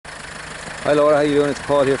Hi Laura, how you doing? It's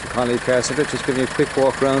Paul here from Connolly Car Centre. Just giving you a quick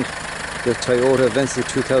walk around the Toyota Avensis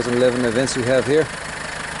 2011 Avensis we have here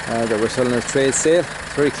that we're selling as trade sale.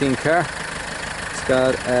 Very clean car. It's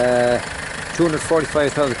got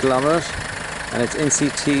 245,000 kilometers and it's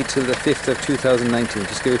NCT till the 5th of 2019.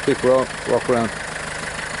 Just give you a quick walk around.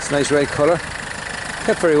 It's a nice red colour.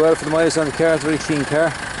 Kept very well for the miles on the car. It's a very clean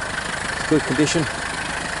car. It's good condition.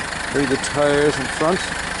 Very good tyres in front.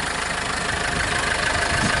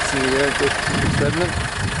 See there, good treadmill.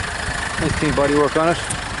 Nice clean bodywork on it.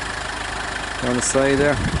 Down the side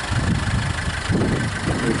there.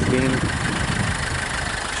 Very clean.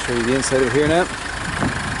 Show you the inside of it here now.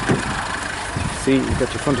 See, you've got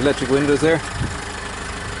your front electric windows there.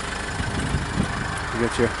 You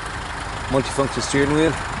got your multifunction steering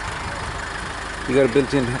wheel. You got a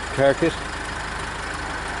built-in car kit.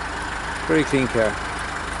 Very clean car.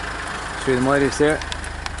 Show you the mileage there.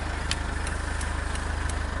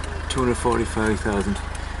 245,000.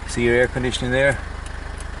 See your air conditioning there.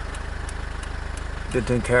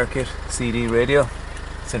 Built-in car kit, CD radio,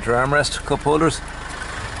 center armrest, cup holders.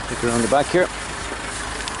 Look around the back here.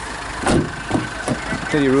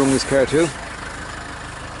 Plenty of room in this car too.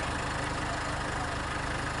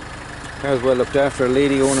 Car's well looked after. A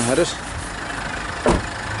lady owner had it.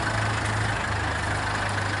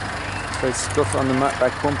 Slight scuff on the matte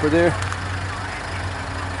back bumper there.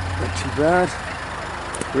 Not too bad.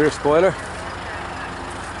 Rear spoiler.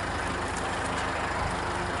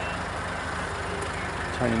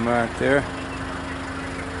 Tiny mark there.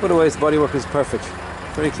 Otherwise the bodywork is perfect.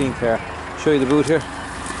 Very clean car. Show you the boot here.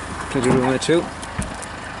 Plenty of room in it too.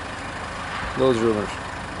 Loads of room in it.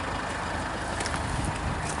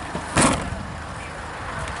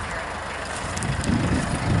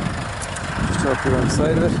 Just talk around the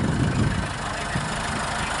side of it.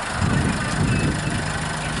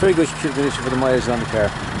 Very good condition for the mileage on the car.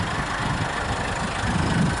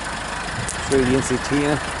 Show you the NCT in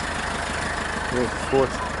it.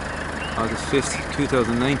 4th of the 5th,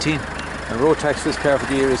 2019. And road tax for this car for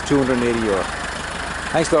the year is €280.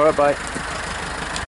 Thanks Laura, bye.